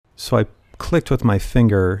So I clicked with my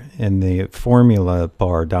finger in the formula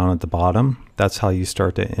bar down at the bottom. That's how you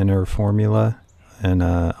start to enter formula on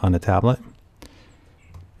a tablet.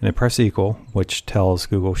 And I press equal, which tells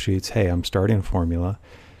Google Sheets, hey, I'm starting a formula.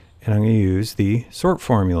 And I'm going to use the sort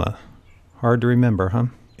formula. Hard to remember, huh?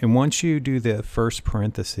 And once you do the first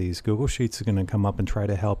parentheses, Google Sheets is going to come up and try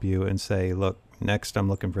to help you and say, look, next I'm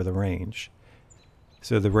looking for the range.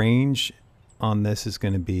 So the range on this is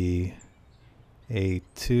going to be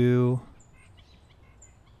A2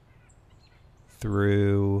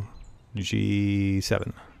 through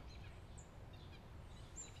G7.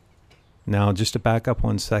 Now, just to back up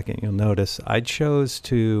 1 second, you'll notice I chose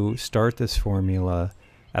to start this formula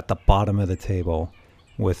at the bottom of the table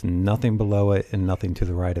with nothing below it and nothing to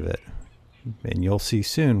the right of it. And you'll see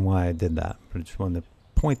soon why I did that, but I just wanted to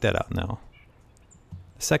point that out now.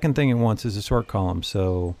 The second thing it wants is a sort column.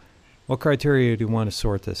 So what criteria do you want to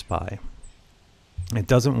sort this by? It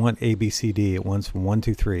doesn't want A, B, C, D. It wants 1,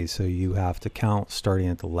 2, 3. So you have to count starting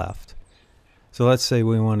at the left. So let's say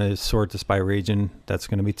we want to sort this by region. That's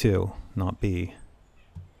going to be 2, not B.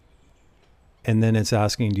 And then it's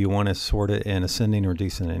asking, do you want to sort it in ascending or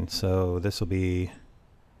descending? So this will be,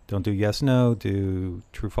 don't do yes, no, do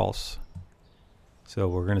true, false. So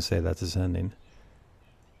we're going to say that's ascending.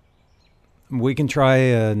 We can try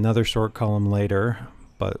another sort column later,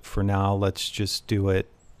 but for now, let's just do it.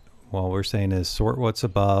 What we're saying is sort what's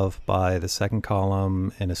above by the second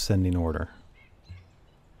column in ascending order.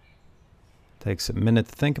 Takes a minute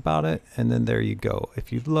to think about it, and then there you go.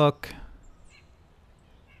 If you look,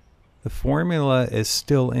 the formula is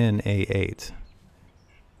still in A8.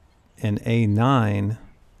 In A9,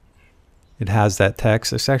 it has that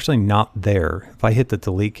text. It's actually not there. If I hit the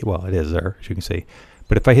delete key, well, it is there, as you can see.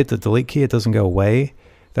 But if I hit the delete key, it doesn't go away.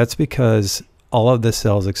 That's because all of the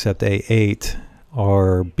cells except A8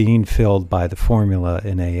 are being filled by the formula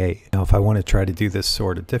in A8. Now, if I want to try to do this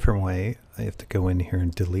sort a different way, I have to go in here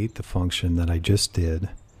and delete the function that I just did.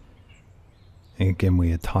 And again,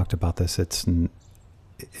 we had talked about this. It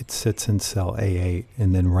sits in cell A8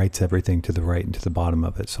 and then writes everything to the right and to the bottom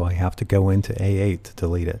of it. So I have to go into A8 to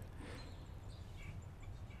delete it.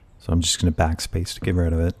 So I'm just going to backspace to get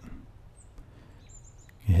rid of it.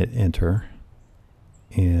 You hit enter,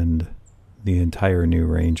 and the entire new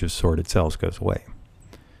range of sorted cells goes away.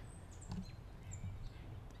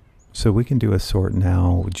 So we can do a sort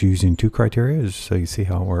now using 2 criteria, just so you see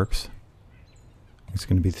how it works. It's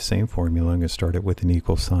going to be the same formula. I'm going to start it with an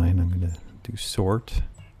equal sign. I'm going to do sort.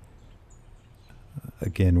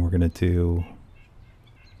 Again, we're going to do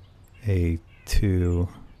A2 to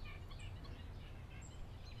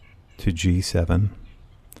G7.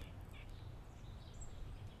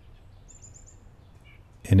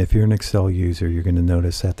 And if you're an Excel user, you're going to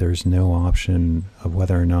notice that there's no option of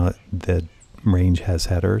whether or not the range has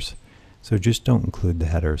headers. So just don't include the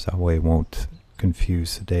headers. That way it won't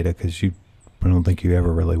confuse the data, because I don't think you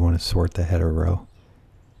ever really want to sort the header row.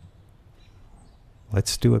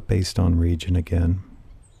 Let's do it based on region again.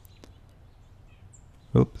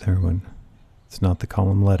 Oop, there went. It's not the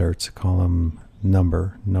column letter, it's a column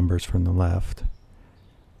number. Numbers from the left.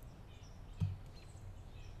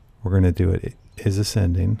 We're going to do it is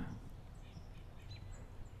ascending.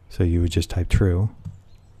 So you would just type true.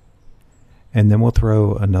 And then we'll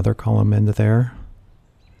throw another column into there.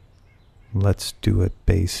 Let's do it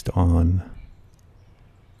based on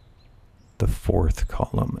the 4th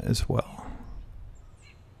column as well.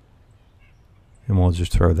 And we'll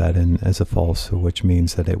just throw that in as a false, which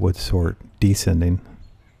means that it would sort descending.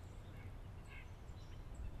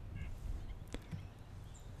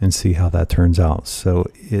 And see how that turns out. So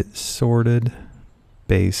it sorted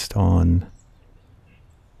based on,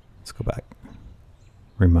 let's go back,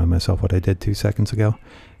 remind myself what I did 2 seconds ago.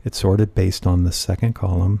 It sorted based on the 2nd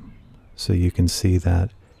column. So you can see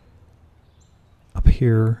that up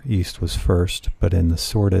here, east was first, but in the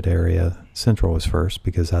sorted area, central was first,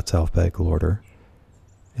 because that's alphabetical order.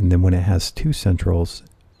 And then when it has 2 centrals,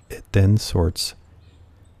 it then sorts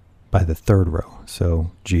by the 3rd row.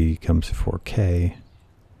 So G comes before K.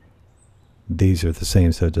 These are the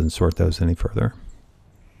same, so it doesn't sort those any further.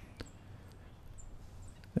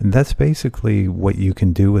 And that's basically what you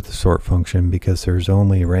can do with the sort function, because there's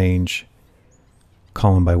only a range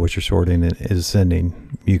column by which you're sorting it is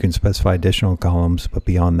ascending. You can specify additional columns, but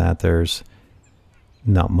beyond that, there's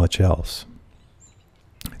not much else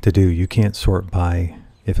to do. You can't sort by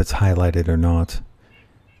if it's highlighted or not,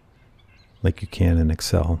 like you can in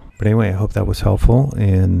Excel. But anyway, I hope that was helpful.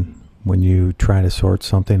 And when you try to sort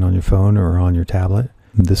something on your phone or on your tablet,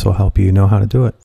 this will help you know how to do it.